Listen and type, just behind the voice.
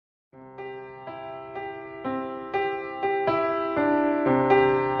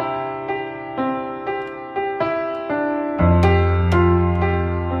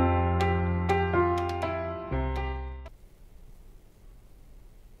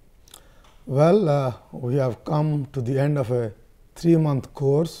Well, we have come to the end of a 3-month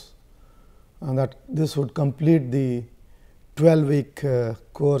course, and that this would complete the 12-week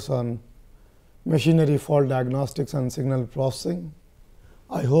course on machinery fault diagnostics and signal processing.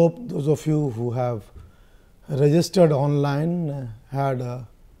 I hope those of you who have registered online had a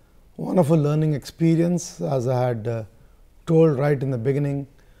wonderful learning experience, as I had told right in the beginning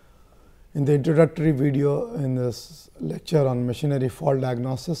in the introductory video in this lecture on machinery fault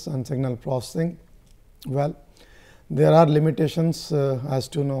diagnosis and signal processing. Well, there are limitations as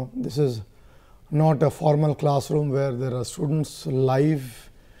to know this is not a formal classroom where there are students live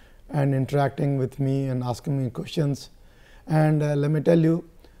and interacting with me and asking me questions. And let me tell you,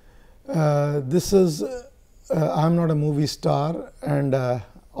 this is I am not a movie star, and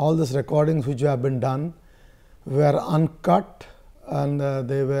all these recordings which have been done were uncut, and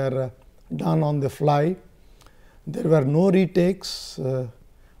they were done on the fly. There were no retakes,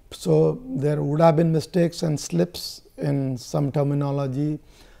 so there would have been mistakes and slips in some terminology,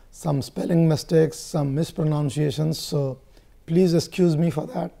 some spelling mistakes, some mispronunciations. So, please excuse me for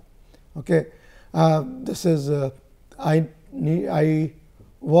that. Okay. This is I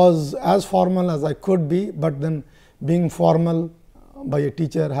was as formal as I could be, but then being formal by a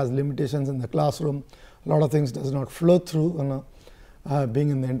teacher has limitations in the classroom. A lot of things does not flow through. Being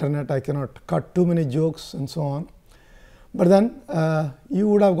in the internet, I cannot cut too many jokes and so on. But then you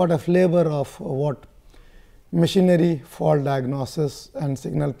would have got a flavor of what machinery fault diagnosis and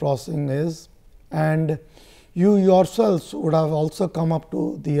signal processing is, and you yourselves would have also come up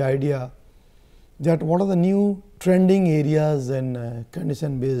to the idea that what are the new trending areas in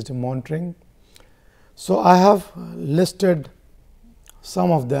condition based monitoring. So, I have listed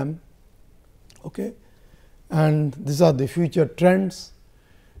some of them. Okay. And these are the future trends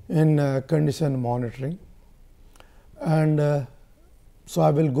in condition monitoring, and so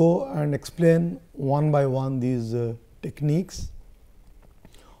I will go and explain one by one these techniques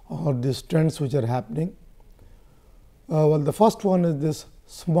or these trends which are happening. Well, the first one is this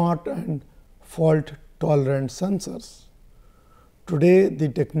smart and fault tolerant sensors. Today, the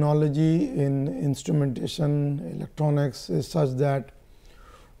technology in instrumentation electronics is such that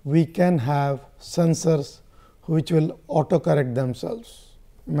we can have sensors which will autocorrect themselves.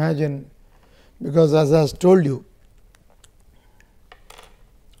 Imagine, because as I told you,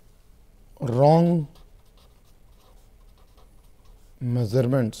 wrong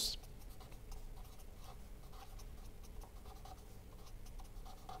measurements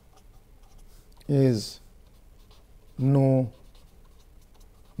is no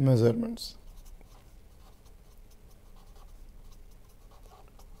measurements.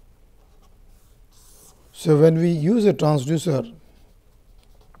 So, when we use a transducer,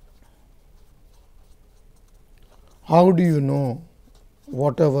 how do you know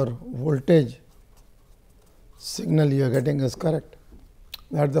whatever voltage signal you are getting is correct?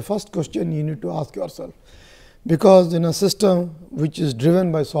 That is the first question you need to ask yourself, because in a system which is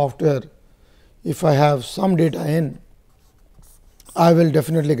driven by software, if I have some data in, I will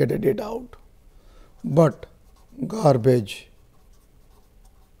definitely get a data out, but garbage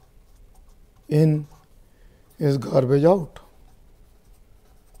in is garbage out.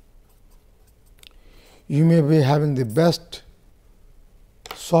 You may be having the best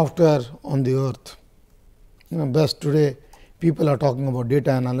software on the earth. Best today, people are talking about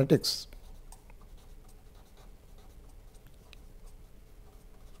data analytics.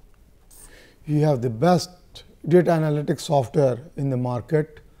 You have the best data analytics software in the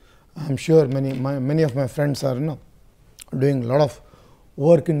market. I am sure many of my friends are doing a lot of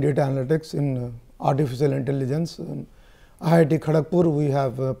work in data analytics in artificial intelligence. In IIT Kharagpur, we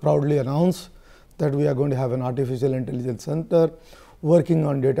have proudly announced that we are going to have an artificial intelligence center working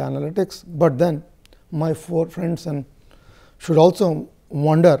on data analytics. But then my 4 friends and should also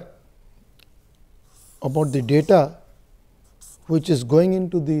wonder about the data which is going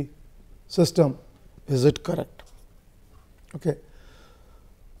into the system, is it correct? Okay.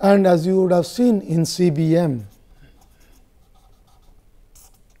 And as you would have seen in CBM,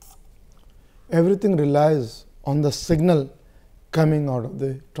 everything relies on the signal coming out of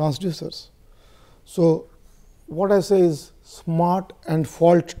the transducers. So, what I say is smart and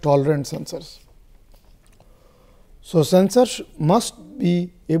fault tolerant sensors. So, sensors must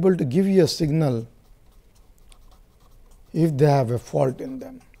be able to give you a signal if they have a fault in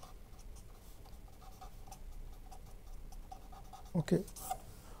them. Okay.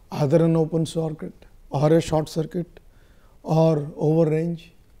 Either an open circuit or a short circuit or over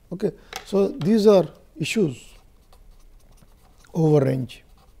range. Okay. So, these are issues. Over range,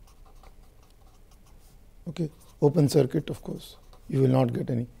 okay. Open circuit, of course, you will not get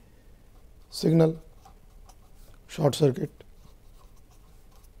any signal short circuit,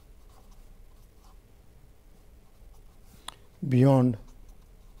 beyond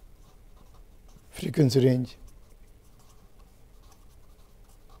frequency range.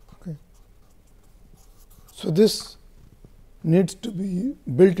 Okay. So, this needs to be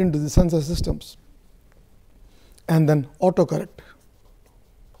built into the sensor systems, and then autocorrect.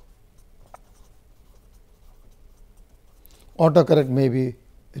 Autocorrect maybe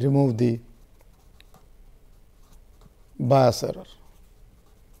remove the bias error.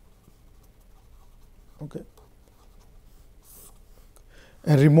 Okay.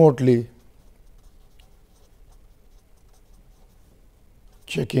 And remotely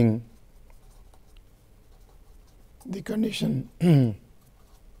checking the condition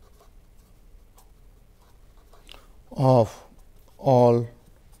of all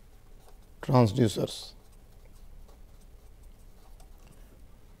transducers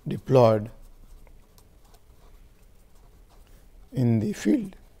deployed in the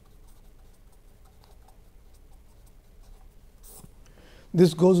field.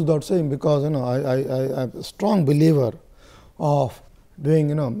 This goes without saying, because I am a strong believer of doing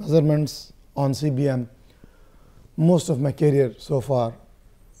measurements on CBM most of my career so far,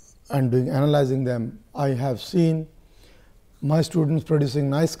 and analyzing them. I have seen my students producing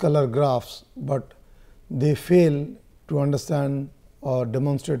nice color graphs, but they fail to understand or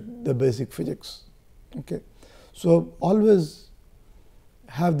demonstrate the basic physics. Okay. So, always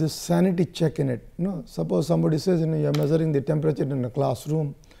have this sanity check in it. Suppose somebody says you are measuring the temperature in a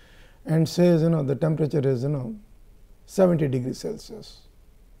classroom and says the temperature is 70 degrees Celsius,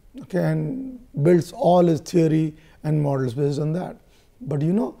 okay, and builds all his theory and models based on that. But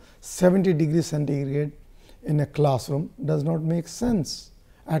 70 degrees centigrade in a classroom does not make sense.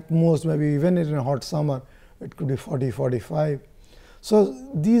 At most, maybe even in a hot summer, it could be 40, 45. So,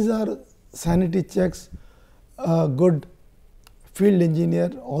 these are sanity checks. A good field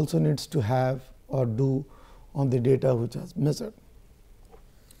engineer also needs to have or do on the data which has measured.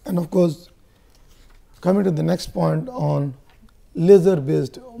 And of course, coming to the next point on laser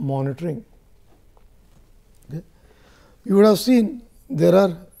based monitoring. Okay. You would have seen there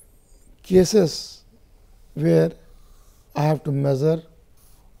are cases where I have to measure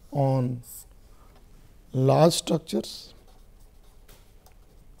on large structures,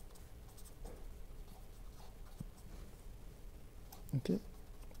 okay,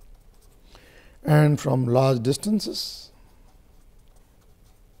 and from large distances,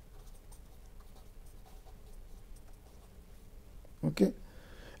 okay,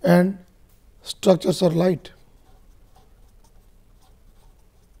 and structures are light.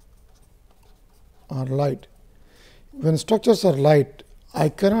 When structures are light, I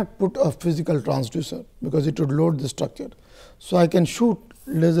cannot put a physical transducer because it would load the structure. So, I can shoot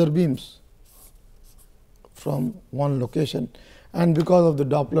laser beams from one location, and because of the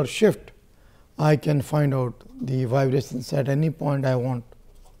Doppler shift, I can find out the vibrations at any point I want.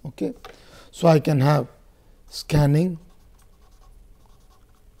 Okay. So, I can have scanning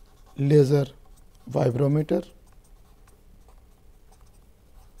laser vibrometer,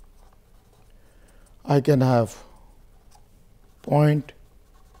 I can have point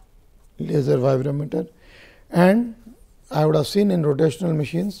laser vibrometer, and I would have seen in rotational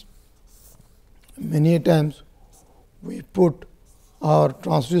machines many times we put our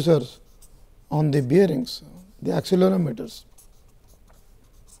transducers on the bearings, the accelerometers,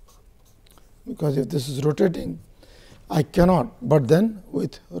 because if this is rotating I cannot, but then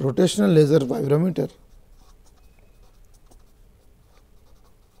with rotational laser vibrometer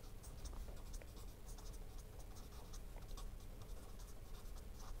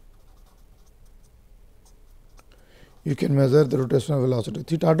you can measure the rotational velocity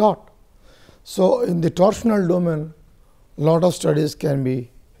theta dot. So, in the torsional domain lot of studies can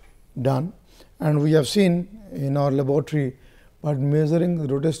be done, and we have seen in our laboratory, but measuring the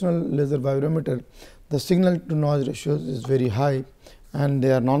rotational laser vibrometer, the signal to noise ratio is very high and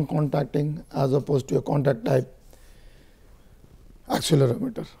they are non-contacting as opposed to a contact type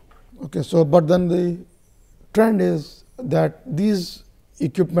accelerometer. Okay. So, but then the trend is that these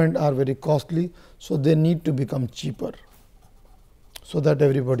equipment are very costly. So, they need to become cheaper so that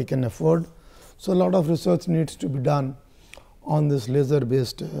everybody can afford. So, a lot of research needs to be done on this laser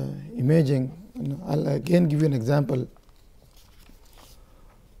based imaging. I will again give you an example.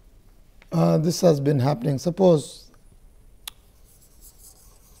 This has been happening. Suppose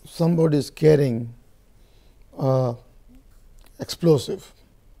somebody is carrying explosive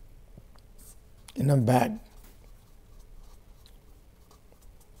in a bag.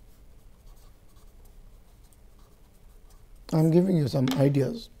 I am giving you some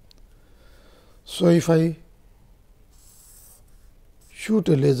ideas. So, if I shoot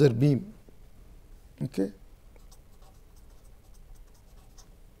a laser beam, okay,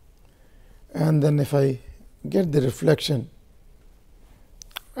 and then if I get the reflection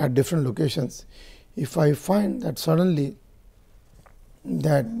at different locations, if I find that suddenly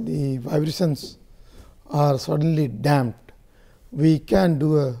that the vibrations are suddenly damped, we can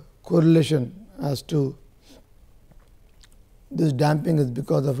do a correlation as to this damping is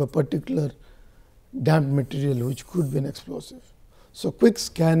because of a particular damped material which could be an explosive. So, quick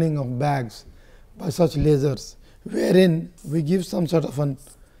scanning of bags by such lasers, wherein we give some sort of an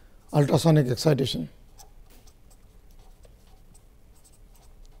ultrasonic excitation,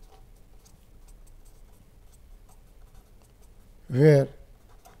 where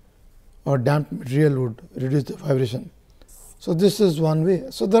our damped material would reduce the vibration. So, this is one way.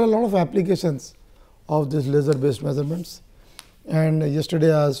 So, there are a lot of applications of this laser based measurements, and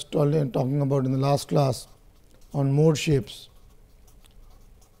yesterday I was talking about in the last class on mode shapes.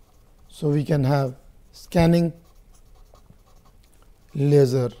 So, we can have scanning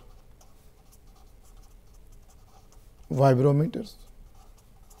laser vibrometers,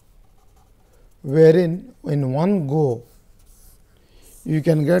 wherein in one go you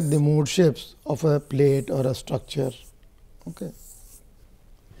can get the mode shapes of a plate or a structure, okay,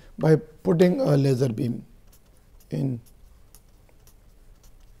 by putting a laser beam in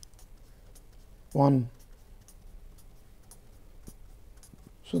one.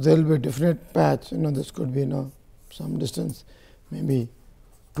 So, there will be a definite patch, this could be some distance, maybe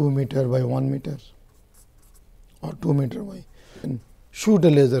 2 meter by 1 meter or 2 meter by, and shoot a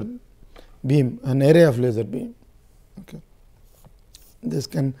laser beam, an array of laser beam. Okay. This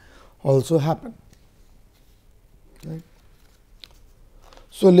can also happen. Right.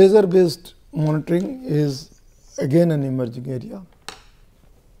 So, laser based monitoring is again an emerging area.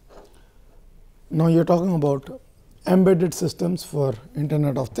 Now, you are talking about embedded systems for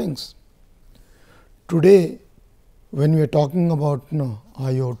Internet of Things. Today, when we are talking about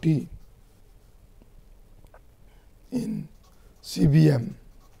IoT in CBM,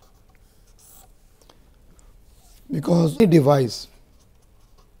 because any device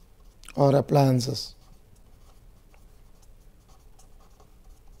or appliances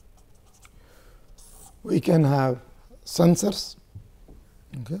we can have sensors,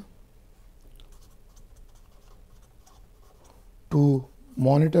 okay, to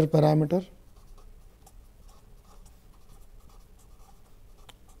monitor parameter,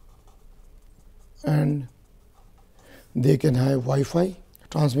 and they can have Wi-Fi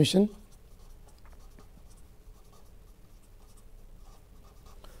transmission,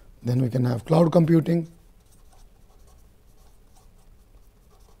 then we can have cloud computing,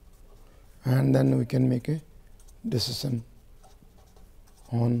 and then we can make a decision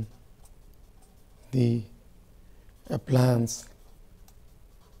on the appliance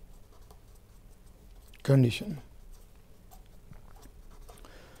condition.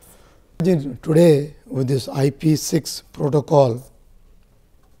 Imagine today with this IP6 protocol,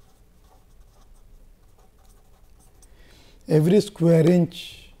 every square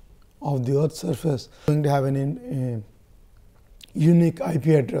inch of the earth's surface is going to have a unique IP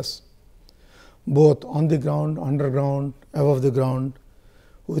address, both on the ground, underground, above the ground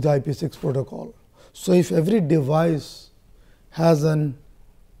with IP6 protocol. So, if every device has an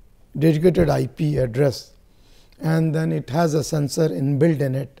dedicated IP address and then it has a sensor inbuilt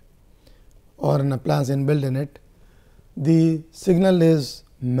in it or an appliance inbuilt in it, the signal is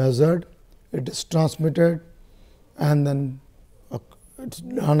measured, it is transmitted, and then it is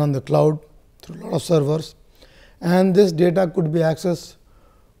done on the cloud through a lot of servers, and this data could be accessed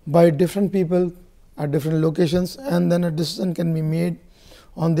by different people at different locations, and then a decision can be made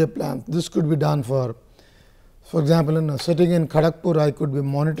on the appliance. This could be done for example, sitting in Kharagpur, I could be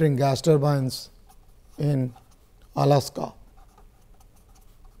monitoring gas turbines in Alaska.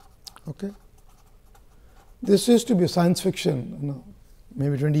 Okay. This used to be science fiction,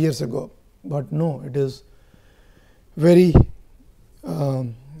 maybe 20 years ago, but no, it is very a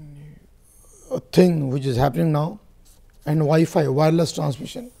thing which is happening now. And Wi-Fi, wireless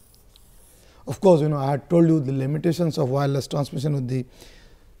transmission. Of course, I had told you the limitations of wireless transmission with the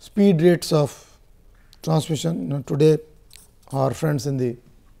speed rates of transmission. Today, our friends in the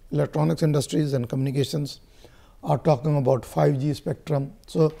electronics industries and communications are talking about 5G spectrum.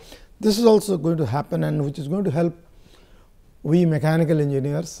 So, this is also going to happen, and which is going to help we mechanical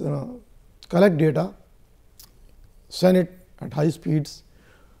engineers collect data, send it at high speeds,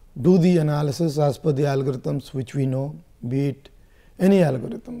 do the analysis as per the algorithms which we know, be it any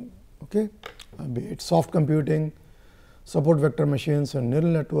algorithm, okay, be it soft computing, support vector machines and neural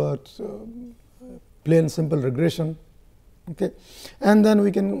networks, plain simple regression, okay, and then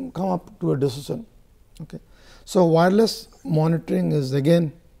we can come up to a decision. Okay. So, wireless monitoring is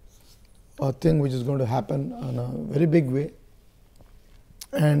again a thing which is going to happen in a very big way,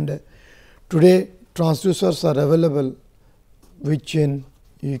 and today transducers are available which in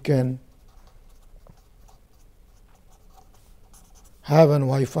you can have an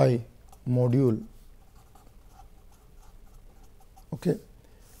Wi-Fi module, okay.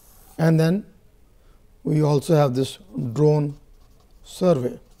 And then we also have this drone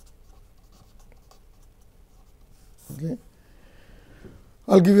survey. Okay.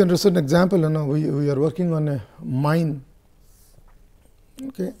 I will give you a recent example. We are working on a mine,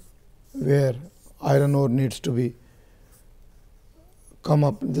 okay, where iron ore needs to be come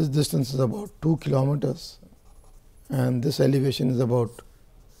up. This distance is about 2 kilometers, and this elevation is about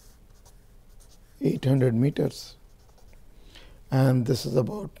 800 meters, and this is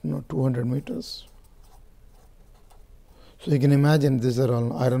about 200 meters. So, you can imagine these are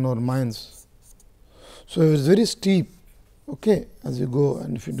all iron ore mines. So, it is very steep, okay, as you go,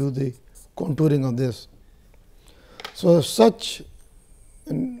 and if you do the contouring of this. So, such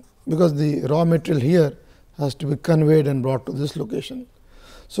because the raw material here has to be conveyed and brought to this location.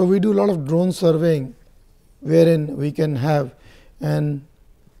 So, we do a lot of drone surveying, wherein we can have an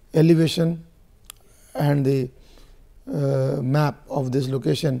elevation and the map of this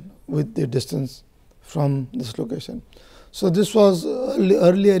location with the distance from this location. So, this was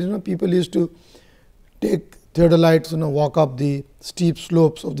earlier people used to take theodolites, walk up the steep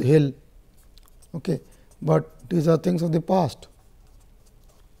slopes of the hill, okay, but these are things of the past.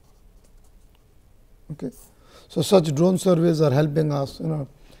 Okay. So, such drone surveys are helping us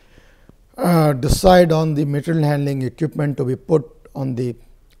decide on the material handling equipment to be put on the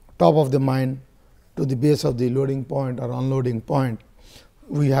top of the mine to the base of the loading point or unloading point.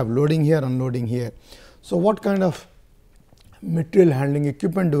 We have loading here, unloading here. So, what kind of material handling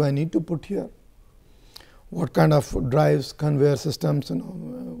equipment do I need to put here? What kind of drives, conveyor systems,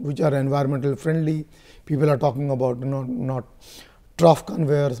 which are environmental friendly? People are talking about not trough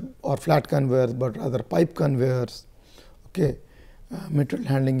conveyors or flat conveyors, but rather pipe conveyors, okay, material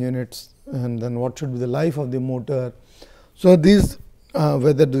handling units, and then what should be the life of the motor. So, these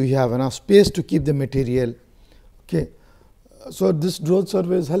whether do we have enough space to keep the material. Okay. So, this drone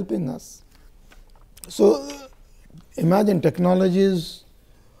survey is helping us. So, imagine technologies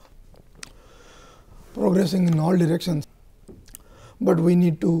progressing in all directions, but we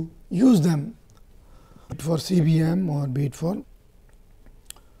need to use them for CBM or be it for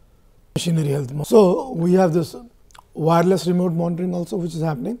machinery health. So, we have this wireless remote monitoring also which is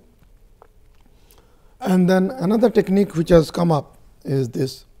happening, and then another technique which has come up is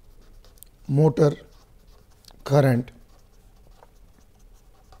this motor current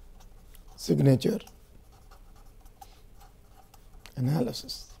signature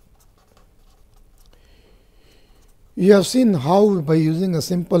analysis. You have seen how by using a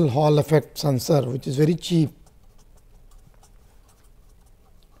simple Hall effect sensor which is very cheap,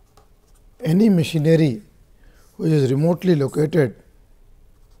 any machinery which is remotely located,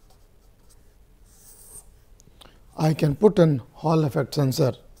 I can put an Hall effect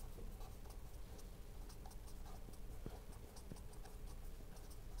sensor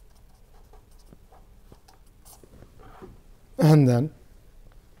and then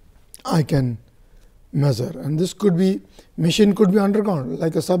I can measure, and this could be machine could be underground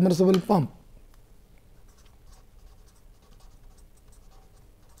like a submersible pump,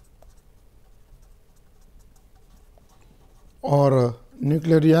 or a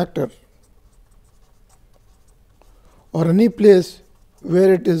nuclear reactor, or any place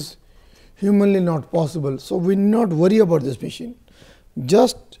where it is humanly not possible. So, we need not worry about this machine,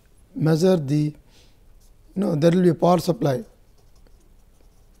 just measure the there will be a power supply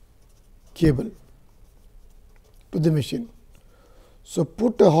cable to the machine. So,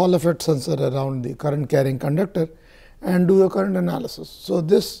 put a Hall effect sensor around the current carrying conductor and do a current analysis. So,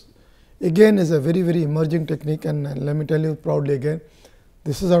 this again is a very emerging technique, and let me tell you proudly again,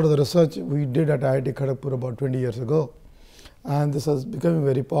 this is out of the research we did at IIT Kharagpur about 20 years ago, and this has become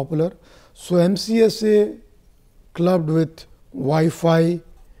very popular. So, MCSA clubbed with Wi-Fi,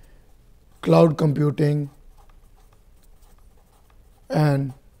 cloud computing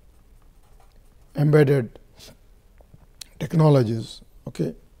and embedded technologies,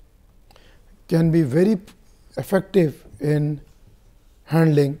 okay, can be very effective in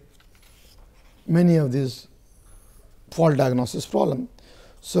handling many of these fault diagnosis problem.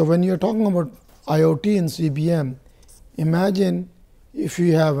 So, when you are talking about IoT and CBM, imagine if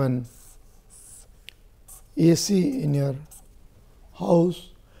you have an AC in your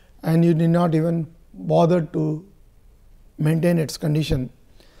house and you need not even bothered to maintain its condition.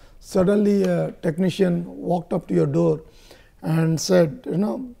 Suddenly a technician walked up to your door and said,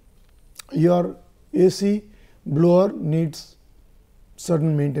 your AC blower needs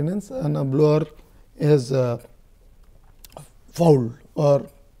certain maintenance and a blower is fouled, or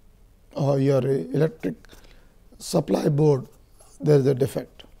your electric supply board, there is a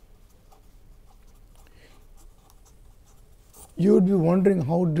defect. You would be wondering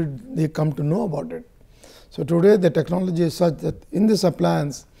how did they come to know about it. So, today the technology is such that in this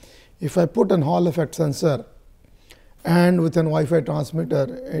appliance, if I put an Hall effect sensor and with an Wi-Fi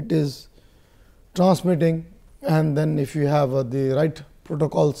transmitter, it is transmitting, and then if you have the right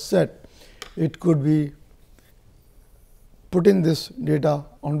protocol set, it could be putting this data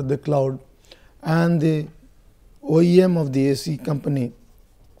onto the cloud, and the OEM of the AC company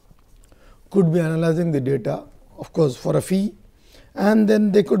could be analyzing the data, of course, for a fee, and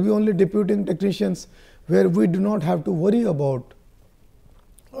then they could be only deputing technicians, where we do not have to worry about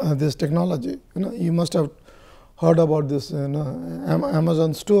this technology. You must have heard about this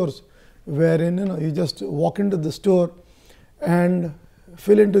Amazon stores, wherein you just walk into the store and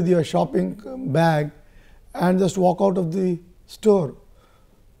fill into your shopping bag and just walk out of the store.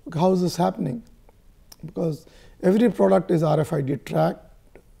 How is this happening? Because every product is RFID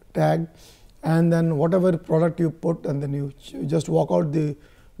tag, and then whatever product you put and then you just walk out the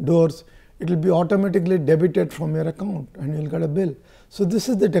doors, it will be automatically debited from your account and you will get a bill. So, this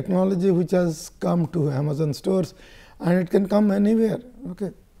is the technology which has come to Amazon stores, and it can come anywhere.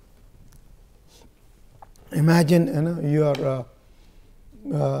 Okay. Imagine you are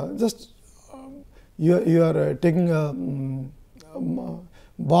you are taking a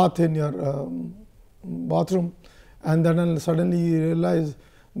bath in your bathroom, and then suddenly you realize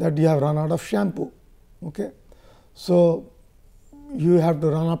that you have run out of shampoo. Okay. So, you have to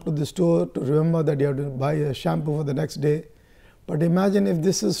run up to the store to remember that you have to buy a shampoo for the next day. But imagine if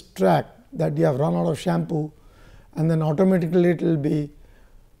this is tracked, that you have run out of shampoo, and then automatically it will be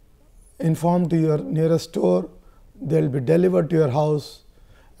informed to your nearest store, they will be delivered to your house,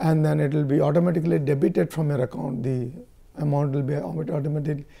 and then it will be automatically debited from your account. The amount will be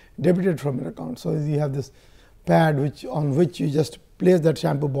automatically debited from your account. So, you have this pad on which you just place that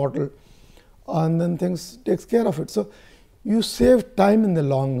shampoo bottle, and then things takes care of it. So, you save time in the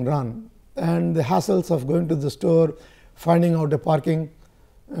long run, and the hassles of going to the store, finding out a parking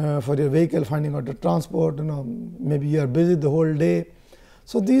for your vehicle, finding out the transport, maybe you are busy the whole day.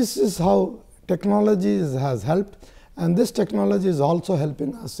 So, this is how technology has helped, and this technology is also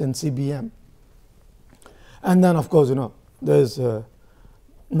helping us in CBM. And then of course, there is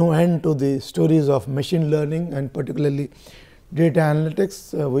no end to the stories of machine learning and particularly data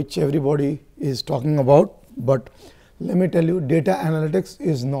analytics, which everybody is talking about. But let me tell you, data analytics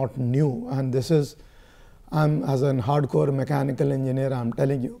is not new, and this is, as a hardcore mechanical engineer, I am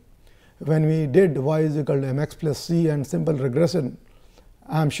telling you, when we did y is equal to mx plus c and simple regression,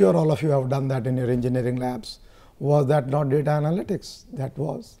 I am sure all of you have done that in your engineering labs. Was that not data analytics? That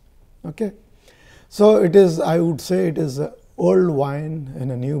was. Okay. So, it is, I would say it is old wine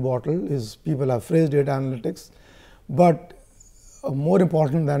in a new bottle. Is people have phrased data analytics, but more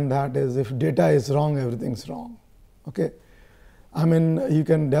important than that is, if data is wrong, everything is wrong. Okay. I mean, you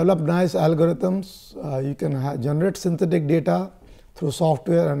can develop nice algorithms, you can generate synthetic data through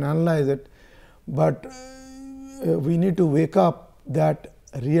software and analyze it, but we need to wake up that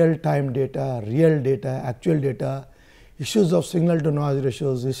real time data, real data, actual data, issues of signal to noise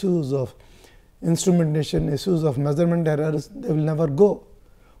ratios, issues of instrumentation, issues of measurement errors, they will never go.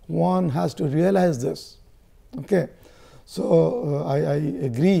 One has to realize this. Okay. So, I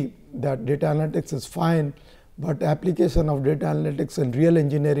agree that data analytics is fine, but application of data analytics in real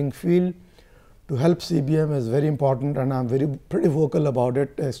engineering field to help CBM is very important, and I am pretty vocal about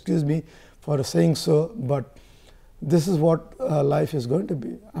it. Excuse me for saying so, but this is what life is going to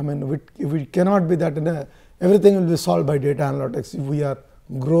be. I mean, we cannot be that everything will be solved by data analytics. We are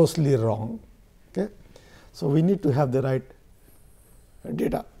grossly wrong. Okay. So, we need to have the right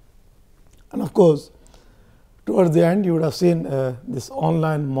data, and of course, towards the end you would have seen this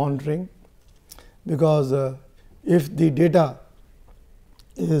online monitoring, because if the data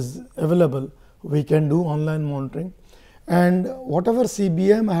is available, we can do online monitoring, and whatever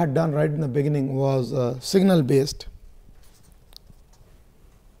CBM I had done right in the beginning was signal based.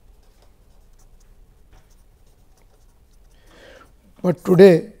 But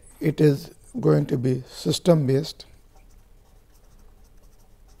today it is going to be system based,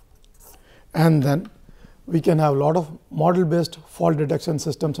 and then we can have a lot of model based fault detection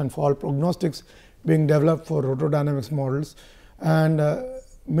systems and fault prognostics being developed for rotodynamics models. And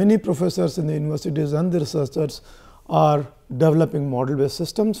many professors in the universities and the researchers are developing model based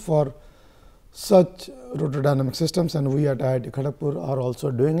systems for such rotordynamic systems, and we at IIT Kharagpur are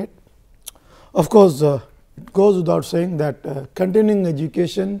also doing it. Of course, it goes without saying that continuing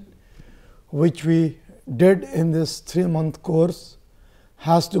education, which we did in this 3-month course,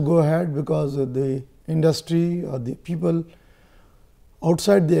 has to go ahead, because the industry or the people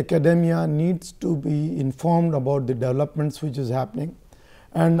outside the academia needs to be informed about the developments which is happening.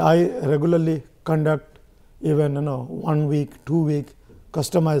 And I regularly conduct even 1 week, 2 week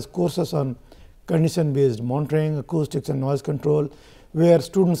customized courses on condition based monitoring, acoustics and noise control, where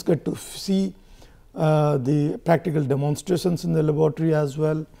students get to see the practical demonstrations in the laboratory as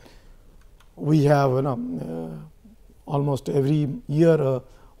well. We have almost every year a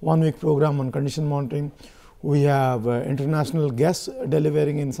 1 week program on condition monitoring. We have international guests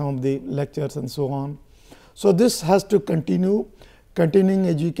delivering in some of the lectures and so on. So, this has to continue. Continuing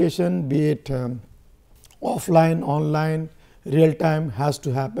education, be it offline, online, real time, has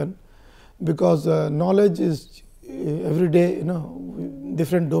to happen, because knowledge is every day,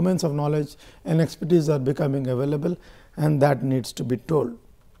 different domains of knowledge and expertise are becoming available, and that needs to be told.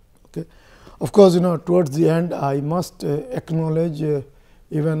 Okay. Of course, towards the end I must acknowledge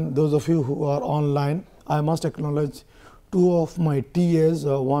even those of you who are online. I must acknowledge 2 of my TAs.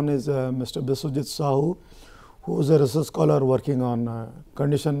 One is Mr. Biswajit Sahu, who is a research scholar working on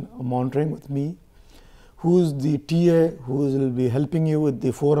condition monitoring with me, who is the TA who will be helping you with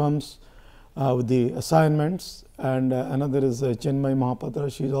the forums, with the assignments, and another is Chenmai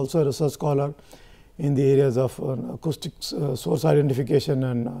Mahapatra. She is also a research scholar in the areas of acoustics, source identification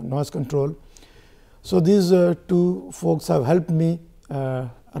and noise control. So, these 2 folks have helped me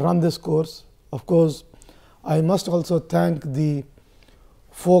run this course. Of course, I must also thank the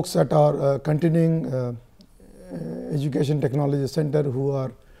folks at our continuing Education Technology Center, who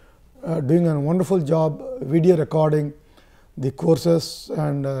are doing a wonderful job video recording the courses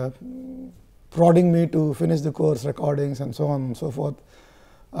and prodding me to finish the course recordings and so on and so forth.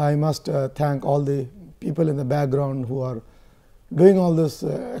 I must thank all the people in the background who are doing all this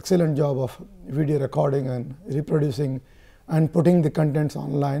excellent job of video recording and reproducing and putting the contents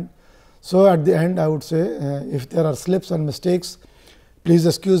online. So, at the end I would say if there are slips and mistakes, please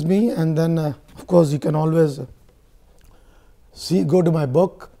excuse me, and then of course, you can always go to my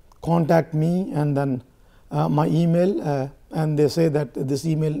book, contact me, and then my email, and they say that this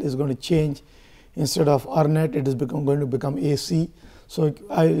email is going to change. Instead of RNet, it is going to become AC. So,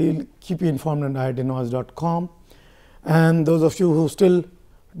 I will keep you informed on iitnoise.com. And those of you who still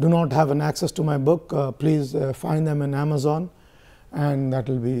do not have an access to my book, please find them in Amazon, and that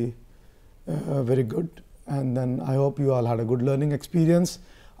will be very good. And then I hope you all had a good learning experience.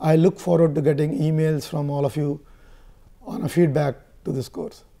 I look forward to getting emails from all of you on a feedback to this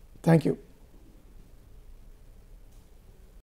course. Thank you.